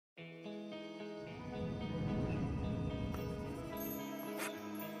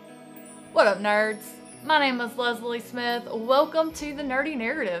What up, nerds? My name is Leslie Smith. Welcome to The Nerdy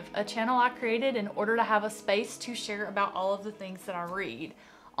Narrative, a channel I created in order to have a space to share about all of the things that I read.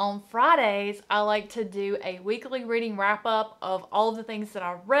 On Fridays, I like to do a weekly reading wrap-up of all of the things that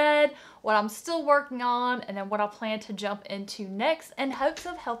I read, what I'm still working on, and then what I plan to jump into next in hopes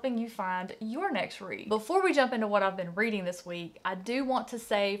of helping you find your next read. Before we jump into what I've been reading this week, I do want to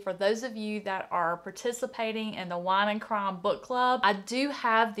say for those of you that are participating in the Wine and Crime Book Club, I do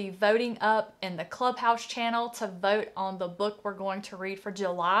have the voting up in the Clubhouse channel to vote on the book we're going to read for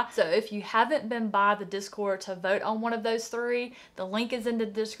July. So if you haven't been by the Discord to vote on one of those three, the link is in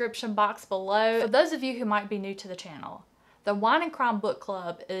the description box below. For those of you who might be new to the channel, the Wine and Crime Book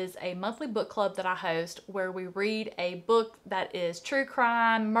Club is a monthly book club that I host where we read a book that is true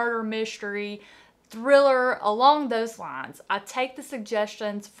crime, murder mystery, thriller, along those lines. I take the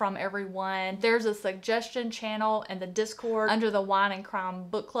suggestions from everyone. There's a suggestion channel in the Discord under the Wine and Crime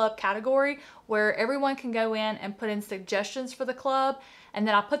Book Club category where everyone can go in and put in suggestions for the club, and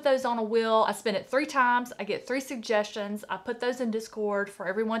then I put those on a wheel. I spin it 3 times. I get 3 suggestions. I put those in Discord for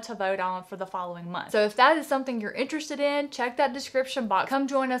everyone to vote on for the following month. So if that is something you're interested in, check that description box. Come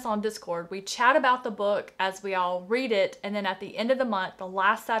join us on Discord. We chat about the book as we all read it, and then at the end of the month, the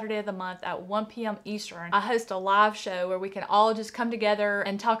last Saturday of the month at 1 p.m. Eastern, I host a live show where we can all just come together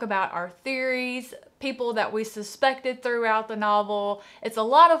and talk about our theories, people that we suspected throughout the novel. It's a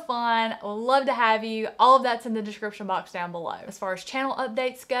lot of fun. I would love to have you. All of that's in the description box down below. As far as channel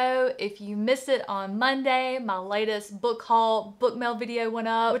updates go, if you missed it on Monday, my latest book haul book mail video went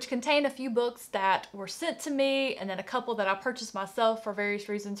up, which contained a few books that were sent to me and then a couple that I purchased myself for various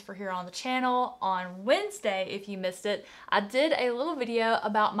reasons for here on the channel. On Wednesday, if you missed it, I did a little video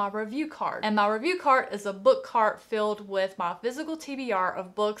about my review cart. And my review cart is a book cart filled with my physical TBR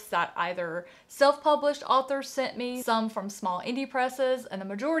of books that either self-published authors sent me, some from small indie presses, and the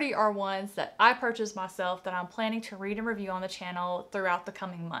majority are ones that I purchased myself that I'm planning to read and review on the channel throughout the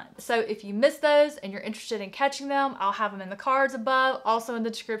coming month. So if you missed those and you're interested in catching them, I'll have them in the cards above, also in the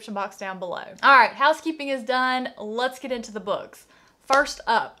description box down below. All right, housekeeping is done. Let's get into the books. First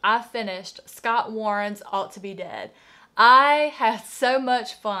up, I finished Scott Warren's Ought to Be Dead. I had so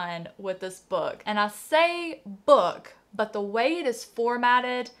much fun with this book, and I say book, but the way it is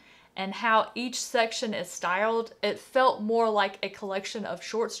formatted and how each section is styled, it felt more like a collection of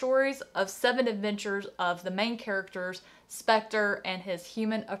short stories of 7 adventures of the main characters, Spectre and his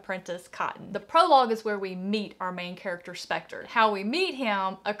human apprentice, Cotton. The prologue is where we meet our main character, Spectre. How we meet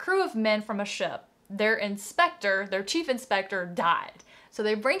him: a crew of men from a ship. Their inspector, their chief inspector, died. So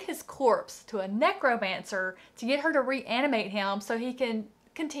they bring his corpse to a necromancer to get her to reanimate him so he can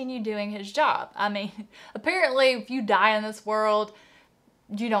continue doing his job. I mean, apparently if you die in this world,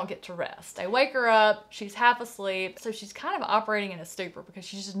 you don't get to rest. They wake her up, she's half asleep, so she's kind of operating in a stupor because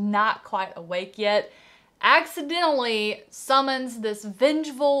she's just not quite awake yet. Accidentally summons this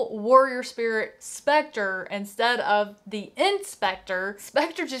vengeful warrior spirit, Spectre, instead of the inspector.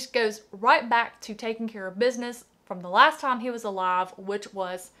 Spectre just goes right back to taking care of business from the last time he was alive, which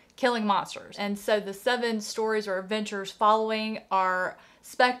was killing monsters. And so the 7 stories or adventures following are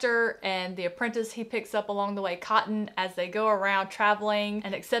Spectre and the apprentice he picks up along the way, Cotton, as they go around traveling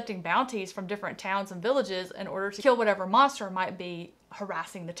and accepting bounties from different towns and villages in order to kill whatever monster might be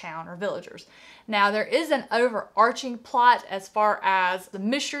harassing the town or villagers. Now, there is an overarching plot as far as the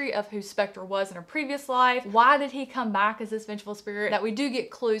mystery of who Spectre was in a previous life. Why did he come back as this vengeful spirit that we do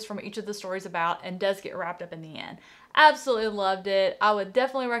get clues from each of the stories about and does get wrapped up in the end. Absolutely loved it. I would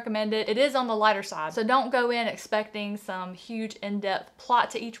definitely recommend it. It is on the lighter side, so don't go in expecting some huge in-depth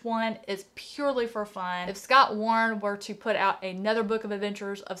plot to each one. It's purely for fun. If Scott Warren were to put out another book of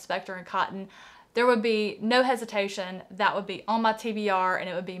adventures of Spectre and Cotton, there would be no hesitation. That would be on my TBR and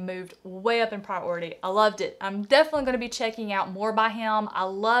it would be moved way up in priority. I loved it. I'm definitely going to be checking out more by him. I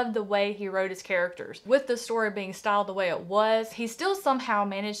loved the way he wrote his characters. With the story being styled the way it was, he still somehow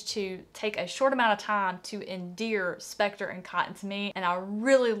managed to take a short amount of time to endear Spectre and Cotton to me, and I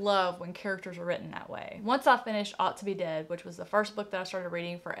really love when characters are written that way. Once I finished Ought to Be Dead, which was the first book that I started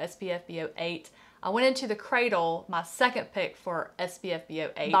reading for SPFBO 8, I went into The Cradle, my second pick for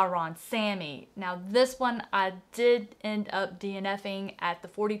SPFBO 8 by Ron Sammy. Now this one I did end up DNFing at the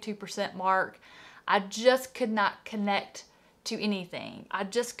 42% mark. I just could not connect to anything. I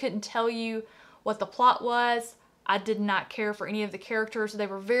just couldn't tell you what the plot was. I did not care for any of the characters. They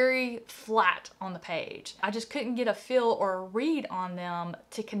were very flat on the page. I just couldn't get a feel or a read on them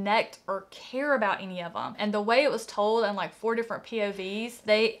to connect or care about any of them. And the way it was told in like 4 different POVs,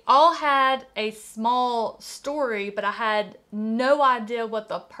 they all had a small story, but I had no idea what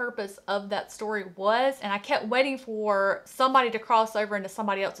the purpose of that story was. And I kept waiting for somebody to cross over into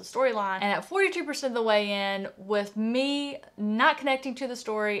somebody else's storyline. And at 42% of the way in, with me not connecting to the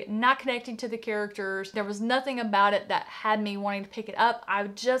story, not connecting to the characters, there was nothing about it that had me wanting to pick it up. I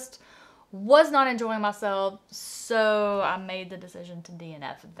just was not enjoying myself, so I made the decision to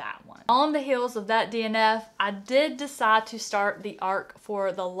DNF that one. On the heels of that DNF, I did decide to start the arc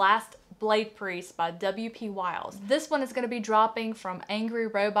for The Last Blade Priest by W.P. Wiles. This one is going to be dropping from Angry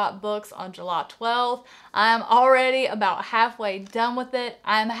Robot Books on July 12th. I'm already about halfway done with it.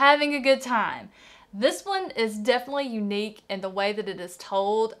 I'm having a good time. This one is definitely unique in the way that it is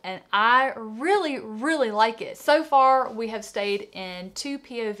told, and I really, really like it. So far, we have stayed in 2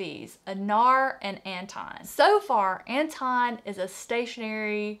 POVs, Anar and Anton. So far, Anton is a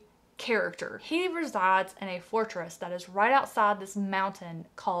stationary character. He resides in a fortress that is right outside this mountain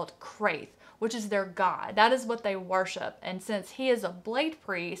called Kraith, which is their god. That is what they worship, and since he is a blade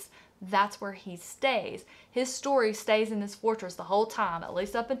priest, that's where he stays. His story stays in this fortress the whole time, at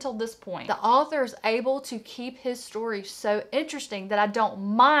least up until this point. The author is able to keep his story so interesting that I don't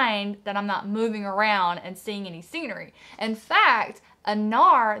mind that I'm not moving around and seeing any scenery. In fact,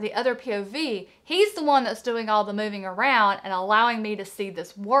 Anar, the other POV, he's the one that's doing all the moving around and allowing me to see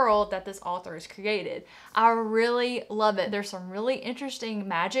this world that this author has created. I really love it. There's some really interesting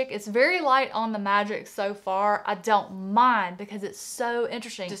magic. It's very light on the magic so far. I don't mind because it's so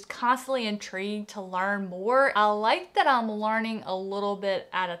interesting. Just constantly intrigued to learn more. I like that I'm learning a little bit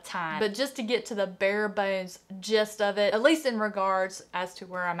at a time, but just to get to the bare bones gist of it, at least in regards as to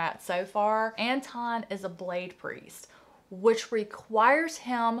where I'm at so far, Anton is a blade priest, which requires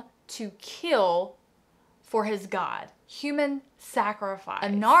him to kill for his god. Human sacrifice.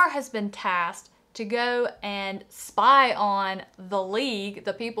 Anar has been tasked to go and spy on the League,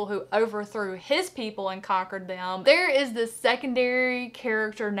 the people who overthrew his people and conquered them. There is this secondary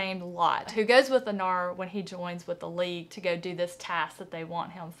character named Lot who goes with Anar when he joins with the League to go do this task that they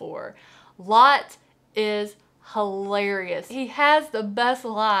want him for. Lot is hilarious. He has the best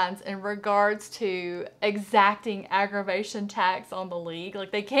lines in regards to exacting aggravation tax on the League.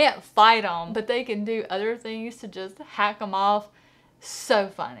 Like, they can't fight them, but they can do other things to just hack them off. So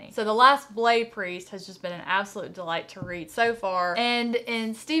funny. So The Last Blade Priest has just been an absolute delight to read so far. And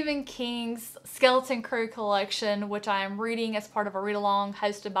in Stephen King's Skeleton Crew collection, which I am reading as part of a read-along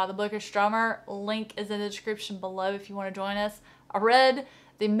hosted by the Bookish Drummer, link is in the description below if you want to join us. I read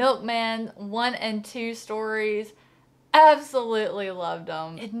the Milkman 1 and 2 stories. Absolutely loved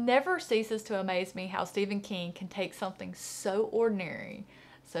them. It never ceases to amaze me how Stephen King can take something so ordinary,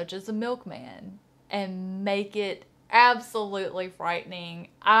 such as the Milkman, and make it absolutely frightening.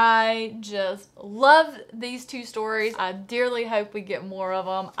 I just love these 2 stories. I dearly hope we get more of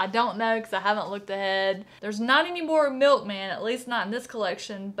them. I don't know because I haven't looked ahead. There's not any more Milkman, at least not in this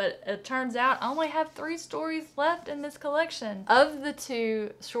collection, but it turns out I only have 3 stories left in this collection. Of the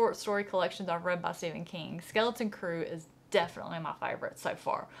 2 short story collections I've read by Stephen King, Skeleton Crew is definitely my favorite so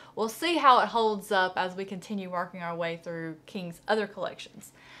far. We'll see how it holds up as we continue working our way through King's other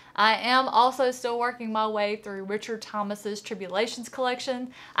collections. I am also still working my way through Richard Thomas's Tribulations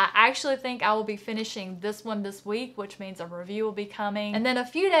collection. I actually think I will be finishing this one this week, which means a review will be coming. And then a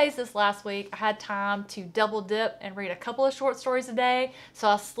few days this last week, I had time to double dip and read a couple of short stories a day. So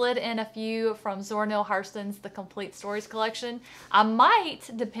I slid in a few from Zora Neale Hurston's The Complete Stories collection. I might,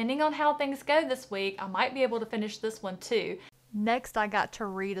 depending on how things go this week, I might be able to finish this one too. Next, I got to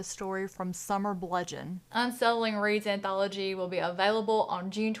read a story from Summer Bludgeon. Unsettling Reads anthology will be available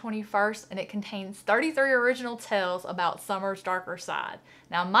on June 21st, and it contains 33 original tales about summer's darker side.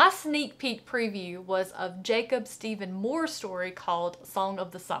 Now, my sneak peek preview was of Jacob Stephen Moore's story called Song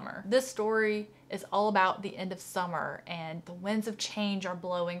of the Summer. This story is all about the end of summer, and the winds of change are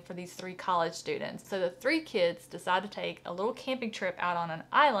blowing for these 3 college students. So the 3 kids decide to take a little camping trip out on an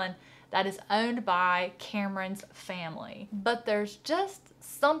island that is owned by Cameron's family. But there's just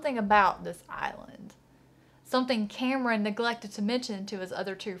something about this island. Something Cameron neglected to mention to his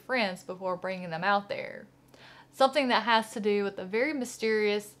other 2 friends before bringing them out there. Something that has to do with a very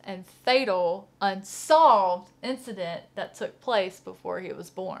mysterious and fatal, unsolved incident that took place before he was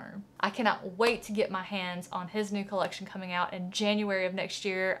born. I cannot wait to get my hands on his new collection coming out in January of next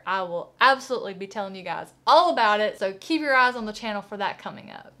year. I will absolutely be telling you guys all about it, so keep your eyes on the channel for that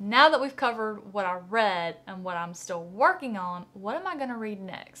coming up. Now that we've covered what I read and what I'm still working on, what am I going to read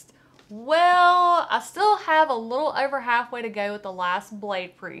next? Well, I still have a little over halfway to go with the last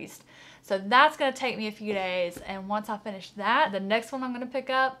Blade Priest. So that's going to take me a few days. And once I finish that, the next one I'm going to pick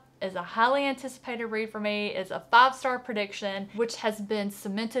up is a highly anticipated read for me. It's a 5-star prediction, which has been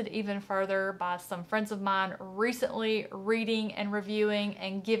cemented even further by some friends of mine recently reading and reviewing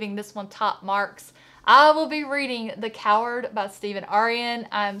and giving this one top marks. I will be reading The Coward by Stephen Aryan.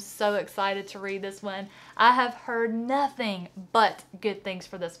 I'm so excited to read this one. I have heard nothing but good things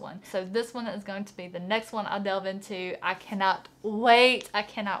for this one. So this one is going to be the next one I delve into. I cannot wait. I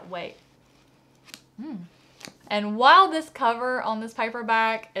cannot wait. And while this cover on this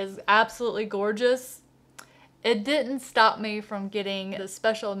paperback is absolutely gorgeous, it didn't stop me from getting the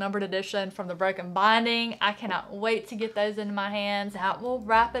special numbered edition from the Broken Binding. I cannot wait to get those into my hands. That will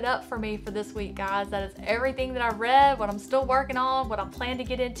wrap it up for me for this week, guys. That is everything that I read, what I'm still working on, what I plan to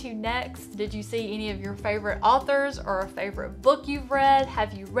get into next. Did you see any of your favorite authors or a favorite book you've read?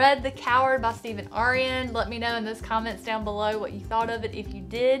 Have you read The Coward by Stephen Aryan? Let me know in those comments down below what you thought of it if you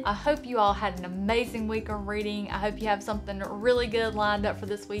did. I hope you all had an amazing week of reading. I hope you have something really good lined up for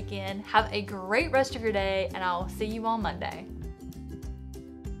this weekend. Have a great rest of your day, and I'll see you on Monday.